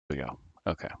we go.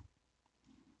 Okay.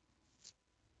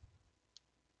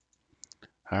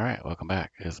 All right, welcome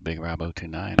back. It's Big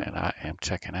Rob029, and I am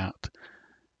checking out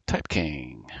Type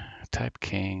King. Type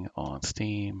King on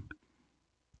Steam,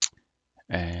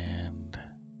 and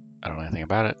I don't know anything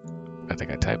about it. I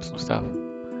think I typed some stuff.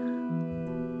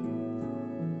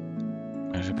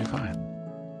 It should be fine.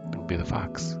 It'll be the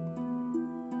fox.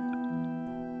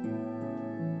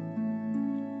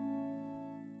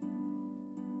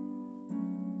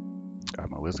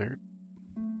 I'm a wizard.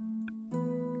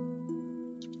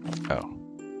 Oh.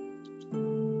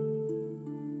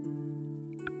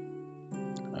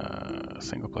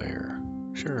 Single player.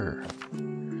 Sure.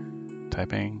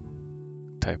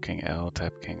 Typing. Type King L,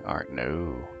 Type King R.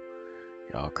 No.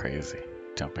 Y'all crazy.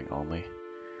 Jumping only.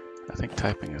 I think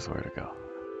typing is where to go.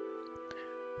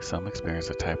 Some experience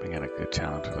of typing and a good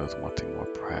challenge for those wanting more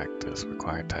practice.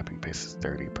 Required typing pace is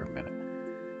 30 per minute.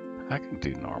 I can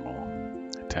do normal.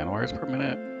 10 words per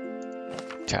minute.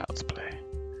 Child's play.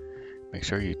 Make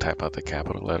sure you type out the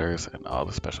capital letters and all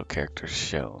the special characters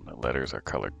shown. The letters are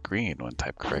colored green when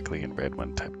typed correctly and red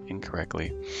when typed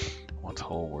incorrectly. Once a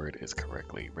whole word is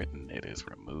correctly written, it is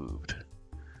removed.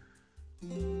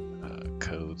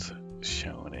 Codes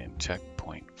shown in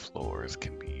checkpoint floors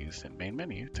can be used in main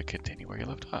menu to continue where you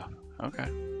left off. Okay.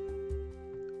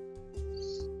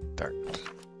 Start.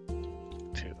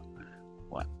 2,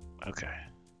 1. Okay.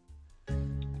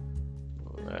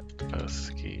 Let us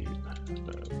keep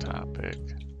the topic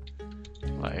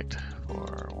light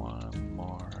for one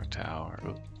more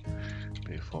tower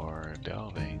before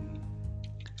delving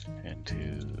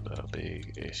into the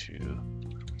big issue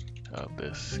of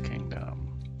this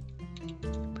kingdom.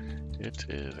 It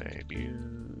is a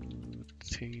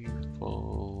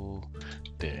beautiful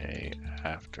day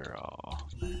after all,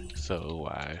 so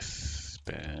I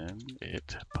spend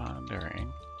it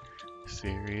pondering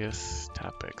serious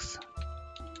topics.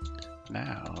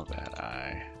 Now that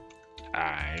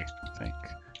I think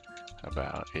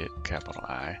about it, capital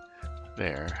I,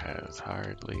 there has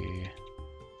hardly,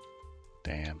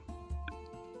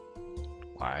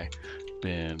 why,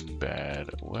 been bad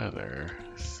weather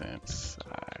since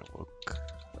I woke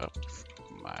up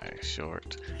from my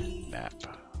short nap,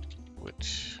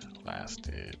 which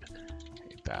lasted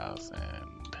 1,000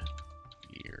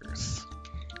 years.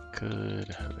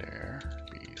 Could there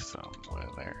be some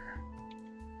weather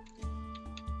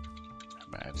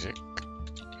magic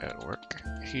at work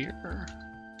here?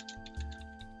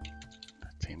 I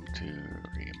seem to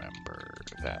remember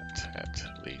that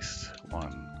at least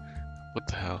one, what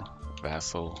the hell,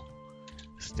 vassal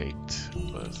state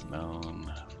was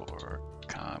known for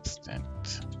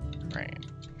constant rain.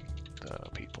 The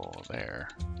people there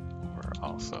were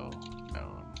also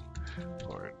known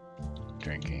for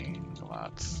drinking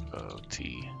lots of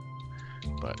tea,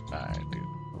 but I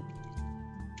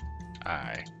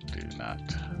do not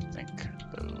think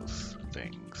those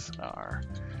things are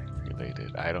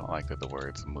related. I don't like that the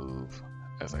words move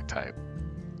as I type,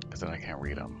 because then I can't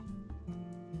read them.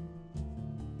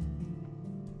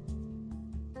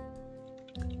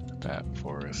 That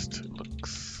forest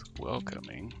looks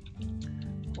welcoming,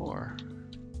 or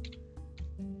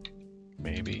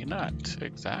maybe not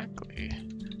exactly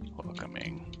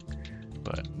welcoming,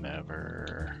 but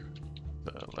nevertheless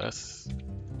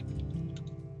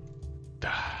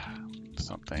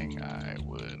something I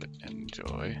would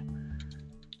enjoy.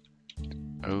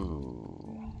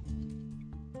 Oh,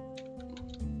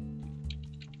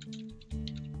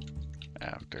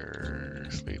 after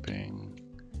sleeping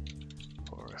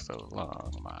for so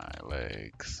long, my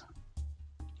legs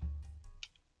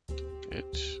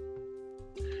itch.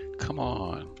 Come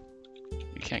on,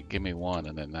 you can't give me one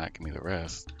and then not give me the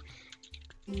rest.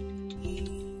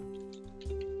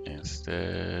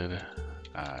 Instead,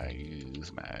 I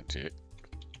use magic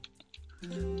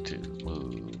to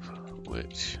move,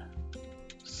 which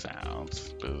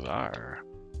sounds bizarre.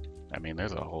 I mean,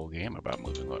 there's a whole game about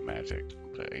moving with magic,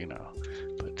 but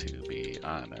but to be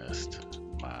honest,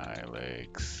 my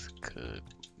legs could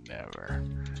never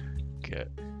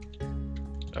get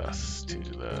us to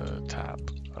the top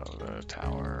of the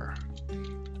tower.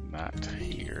 Not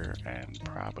here, and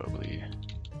probably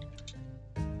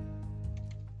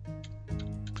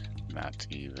not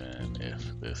even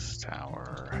if this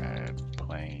tower had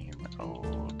plain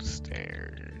old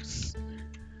stairs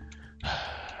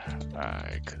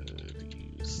I could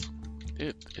use.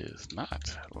 It is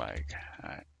not like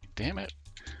damn it,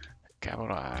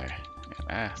 capital I, an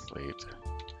athlete.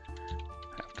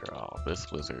 After all,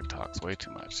 this wizard talks way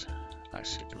too much. I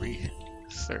should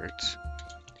research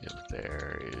if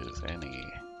there is any.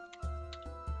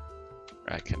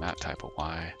 I cannot type a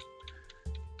Y.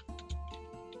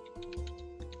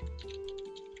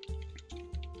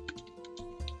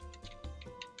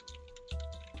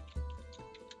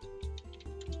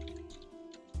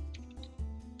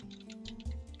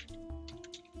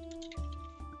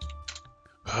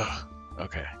 Ugh,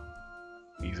 okay.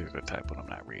 Easier to type when I'm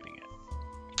not reading it.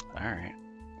 Alright.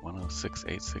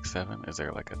 106867. Is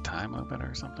there like a time limit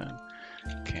or something?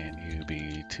 Can you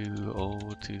be too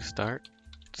old to start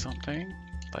something?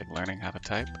 Like learning how to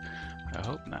type? I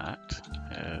hope not,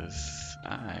 as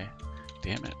I,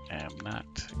 damn it, am not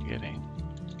getting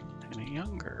any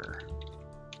younger.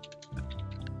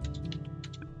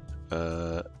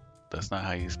 That's not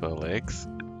how you spell legs.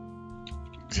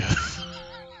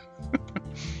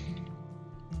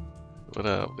 What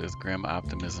up? There's grim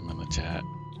optimism in the chat.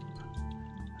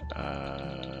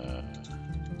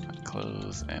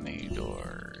 Close any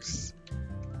doors.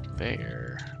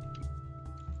 There.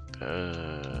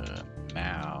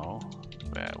 Now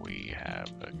that we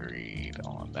have agreed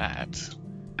on that,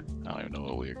 I don't even know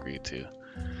what we agreed to.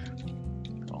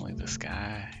 Only the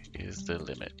sky is the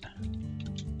limit.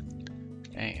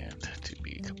 And to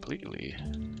be completely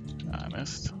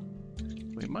honest,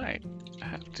 we might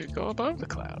have to go above the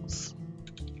clouds.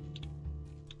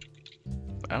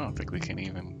 I don't think we can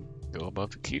even go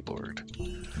above the keyboard.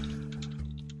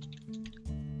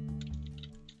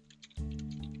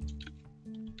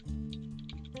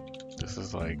 This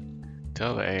is like,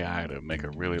 tell the AI to make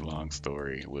a really long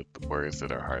story with words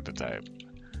that are hard to type.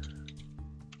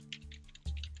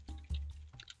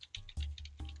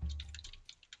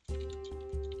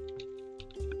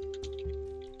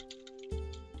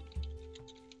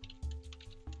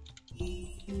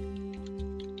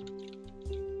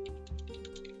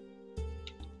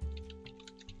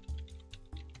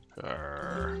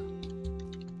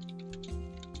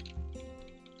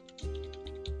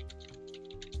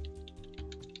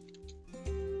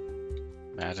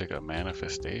 Magic of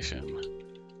manifestation.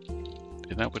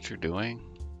 Isn't that what you're doing?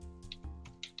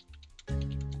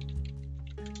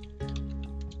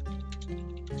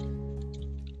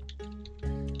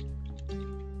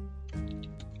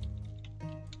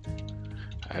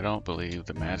 I don't believe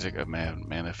the magic of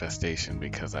manifestation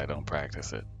because I don't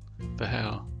practice it. The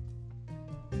hell?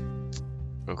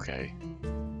 Okay.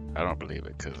 I don't believe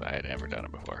it because I had never done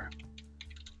it before.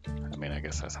 I mean, I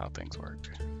guess that's how things work.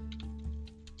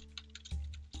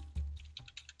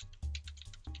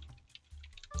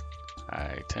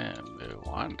 I tend to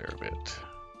wander a bit.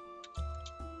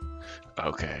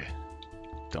 Okay.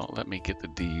 Don't let me get the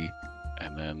D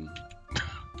and then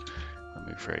let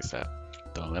me phrase that.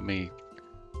 Don't let me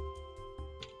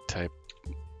type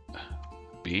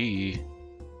B.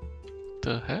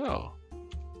 The hell?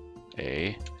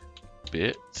 A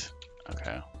bit.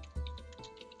 Okay.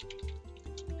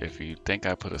 If you think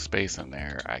I put a space in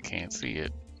there, I can't see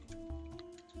it.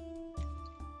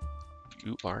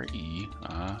 U-R-E,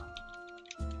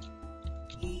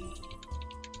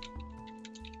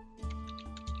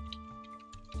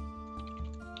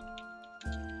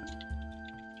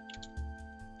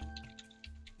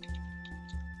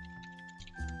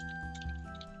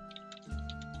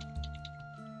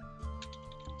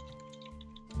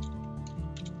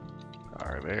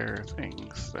 Are there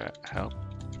things that help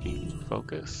you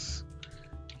focus?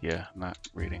 Yeah, not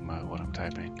reading what I'm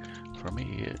typing. For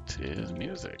me, it is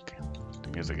music. The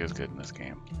music is good in this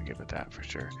game. I give it that for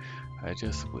sure. I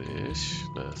just wish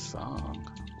the song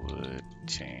would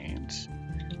change.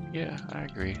 Yeah, I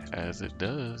agree, as it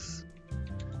does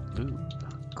loop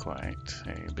quite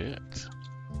a bit.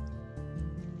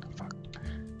 Fuck.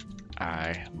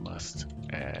 I must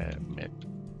admit,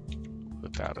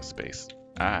 without a space,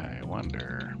 I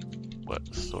wonder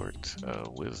what sort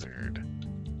of wizard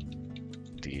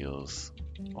deals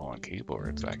on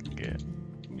keyboards I can get.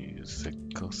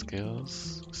 Musical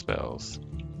spells.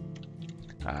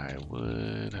 I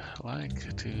would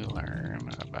like to learn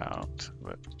about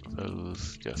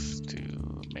those just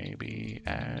to maybe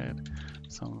add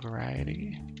some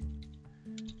variety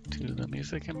to the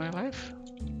music in my life.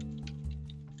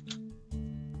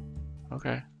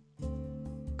 Okay,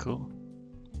 cool.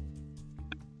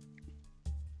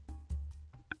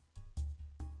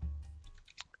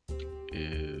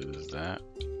 Is that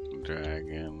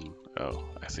dragon? Oh,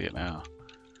 I see it now.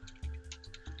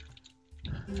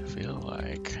 I feel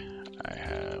like I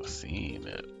have seen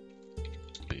it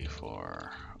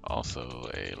before. Also,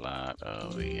 a lot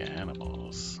of the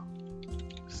animals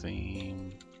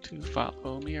seem to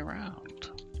follow me around.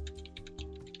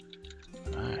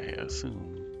 I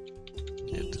assume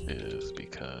it is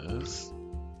because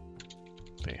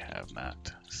they have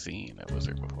not seen a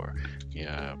wizard before.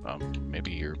 Yeah,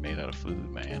 maybe you're made out of food,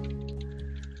 man.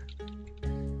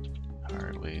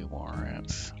 Hardly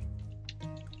warrants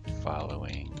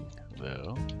following,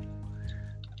 though.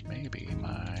 Maybe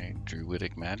my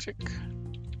druidic magic?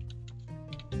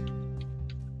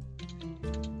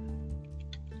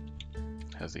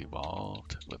 has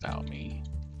evolved without me.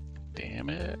 Damn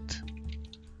it.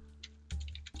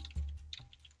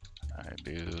 I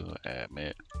do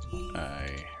admit I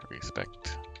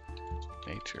respect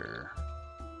nature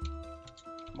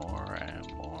more and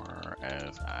more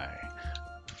as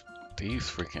these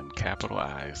freaking capital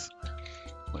I's.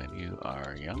 When you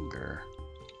are younger,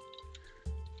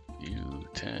 you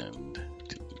tend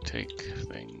to take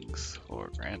things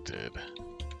for granted,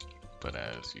 but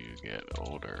as you get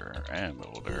older and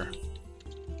older,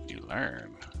 you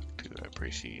learn to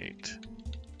appreciate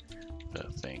the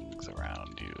things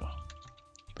around you.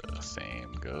 The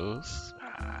same goes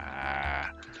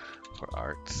for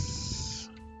arts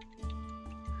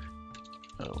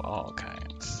of all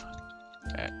kinds.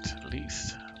 At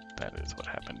least that is what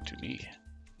happened to me.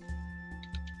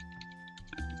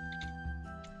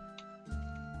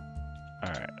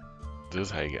 Alright, this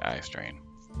is how you get eye strain.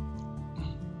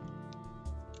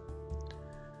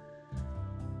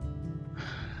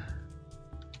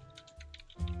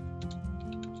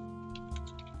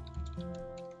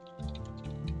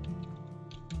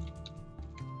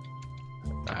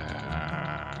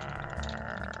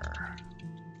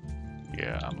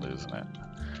 Yeah, I'm losing it.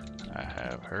 I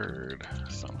have heard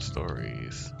some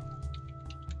stories,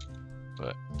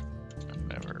 but I've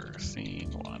never seen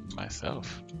one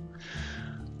myself.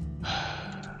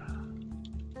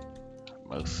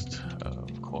 Most,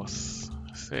 of course,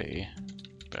 say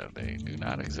that they do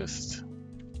not exist.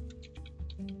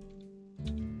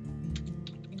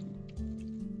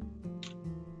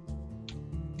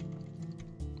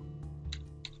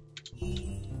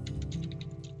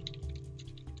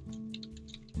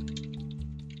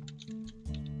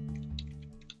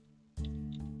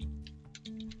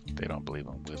 They don't believe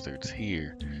in wizards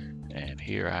here, and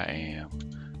here I am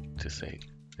to say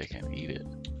they can eat it.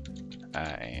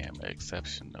 I am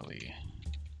exceptionally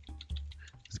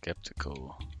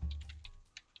skeptical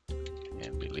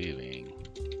in believing.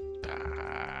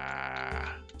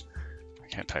 I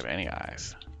can't type any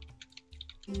I's.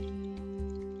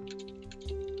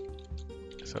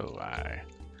 So I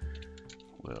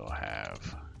will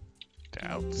have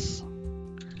doubts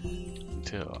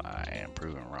until I am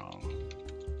proven wrong.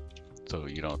 So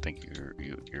you don't think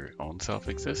your own self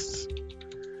exists?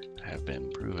 I have been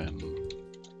proven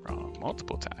wrong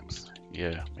multiple times.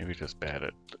 Yeah, maybe just bad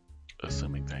at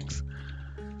assuming things.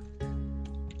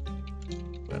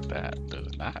 But that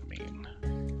does not mean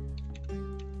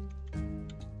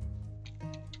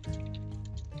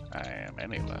I am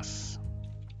any less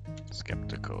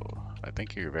skeptical. I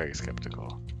think you're very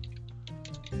skeptical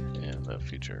in the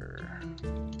future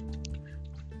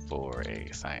for a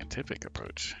scientific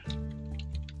approach.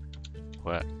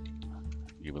 What?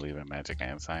 You believe in magic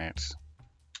and science?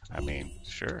 I mean,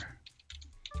 sure.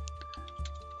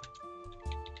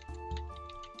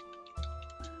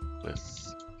 With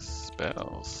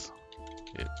spells,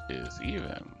 it is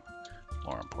even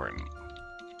more important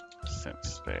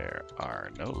since there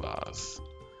are no laws.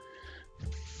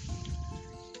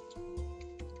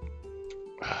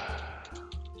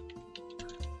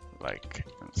 Like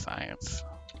in science.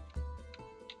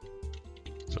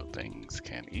 So things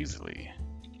can easily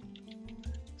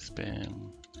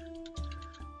spin.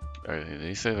 Or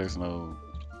they say there's no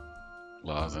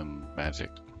laws in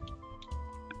magic.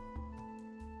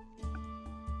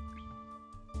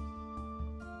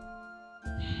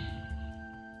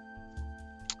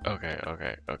 Okay.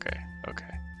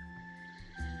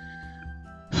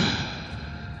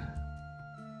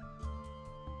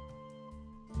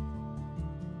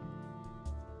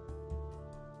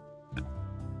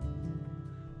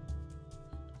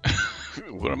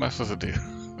 What am I supposed to do?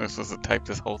 I'm supposed to type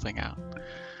this whole thing out.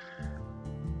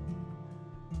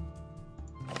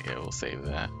 Yeah, we'll save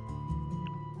that.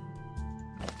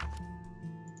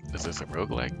 Is this a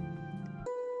roguelike?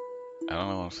 I don't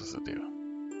know what I'm supposed to do.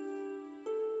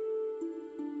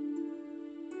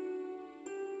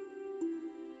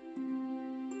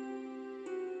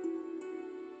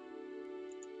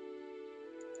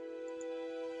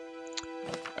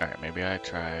 Alright, maybe I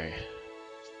try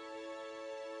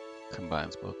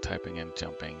combines both typing and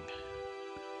jumping.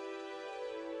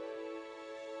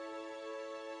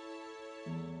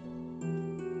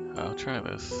 I'll try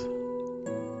this.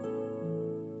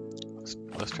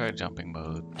 Let's try jumping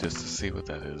mode just to see what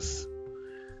that is.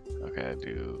 Okay, I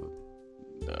do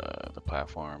the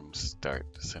platforms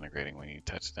start disintegrating when you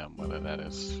touch them, whether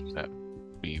that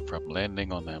be from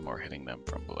landing on them or hitting them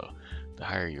from below. The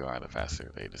higher you are, the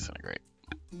faster they disintegrate.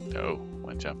 No,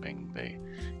 when jumping,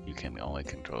 you can only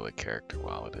control the character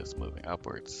while it is moving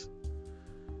upwards.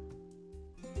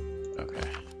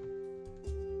 Okay.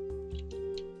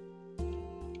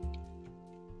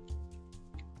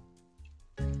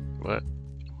 What?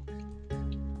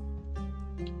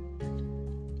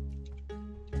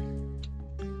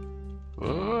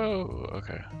 Whoa,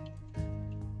 okay.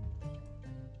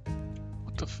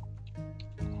 What the f-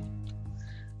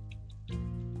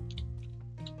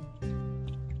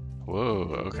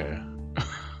 Whoa, okay.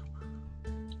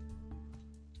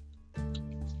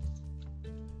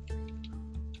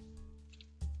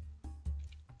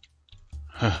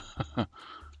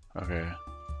 Okay.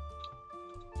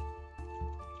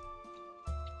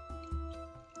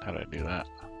 How do I do that?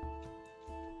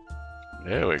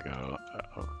 There we go.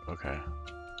 Okay.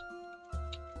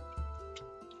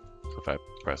 So if I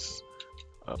press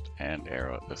up and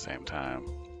arrow at the same time.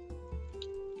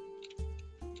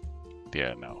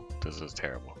 Yeah, no, this is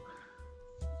terrible.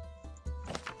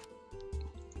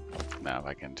 Now if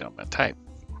I can jump and type,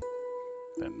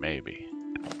 then maybe.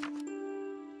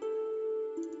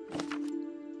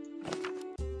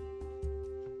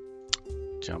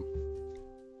 Jump.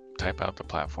 Type out the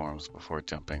platforms before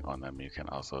jumping on them. You can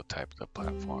also type the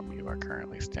platform you are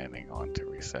currently standing on to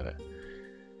reset it.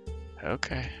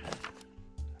 Okay.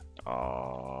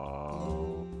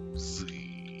 Oh,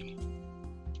 Z.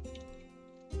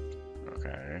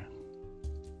 Okay.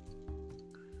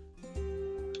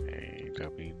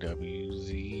 AWWZZ.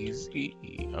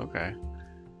 Okay.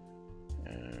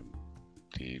 And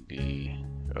DD.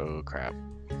 Oh crap.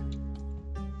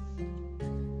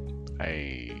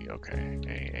 Okay.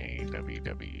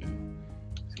 AAWWZZ.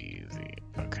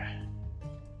 Okay.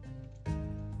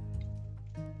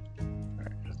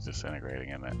 Alright, it's disintegrating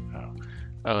in it. Oh.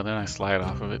 Oh, and then I slide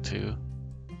off of it too.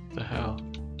 The hell?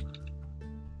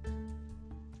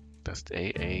 That's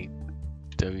AAWWZZ.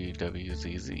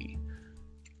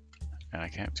 And I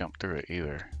can't jump through it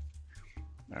either.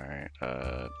 Alright,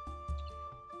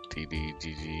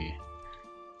 DDGG.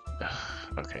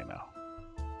 Okay, no.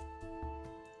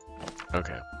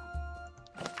 Okay.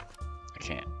 I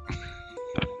can't.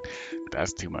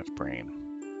 That's too much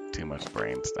brain. Too much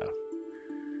brain stuff.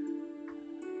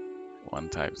 One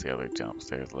types, the other jumps.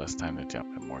 There's less time to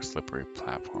jump and more slippery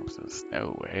platforms.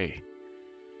 No way.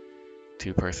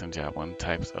 Two-person job, one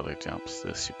types, other jumps.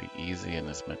 This should be easy and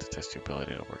is meant to test your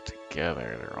ability to work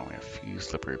together. There are only a few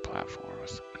slippery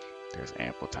platforms. There's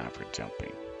ample time for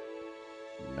jumping.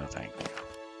 No thank you.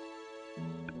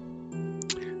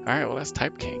 Alright, well that's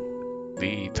Type King.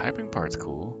 The typing part's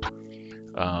cool.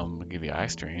 I'll give you eye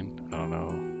strain. I don't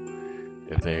know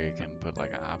if they can put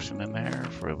like an option in there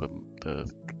for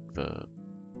the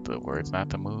words not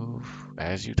to move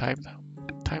as you type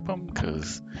them,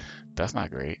 because that's not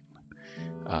great.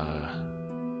 I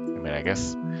mean, I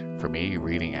guess for me,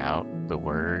 reading out the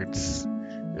words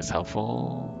is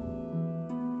helpful.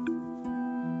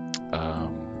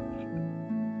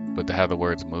 But to have the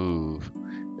words move,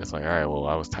 it's like, all right, well,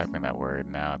 I was typing that word,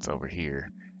 now it's over here.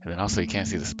 And then also you can't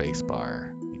see the space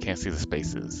bar. You can't see the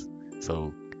spaces.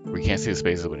 So we can't see the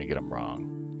spaces when you get them wrong.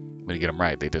 When you get them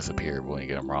right, they disappear. But when you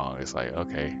get them wrong, it's like,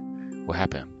 okay, what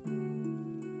happened?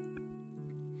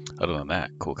 Other than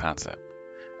that, cool concept.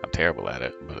 I'm terrible at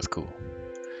it, but it's cool.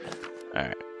 All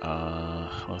right,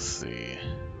 let's see.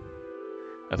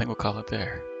 I think we'll call it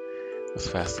there. What's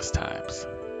fastest times?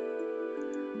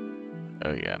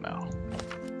 Oh yeah, no.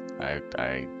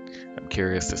 I'm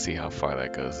curious to see how far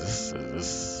that goes.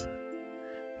 Is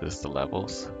this the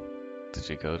levels? Did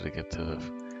you go to get to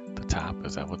the top?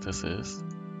 Is that what this is?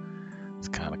 It's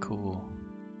kind of cool.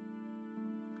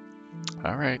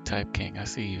 All right, Type King, I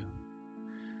see you.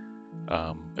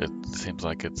 It seems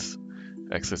like it's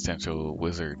existential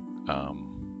wizard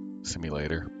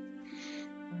simulator,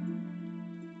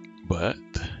 but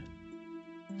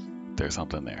there's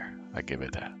something there. I give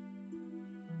it that.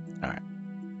 All right,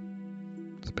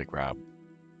 it's Big Rob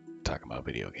talking about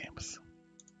video games.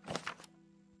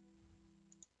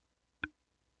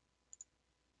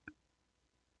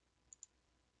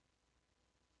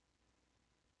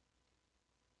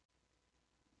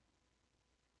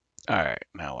 All right,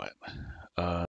 now what?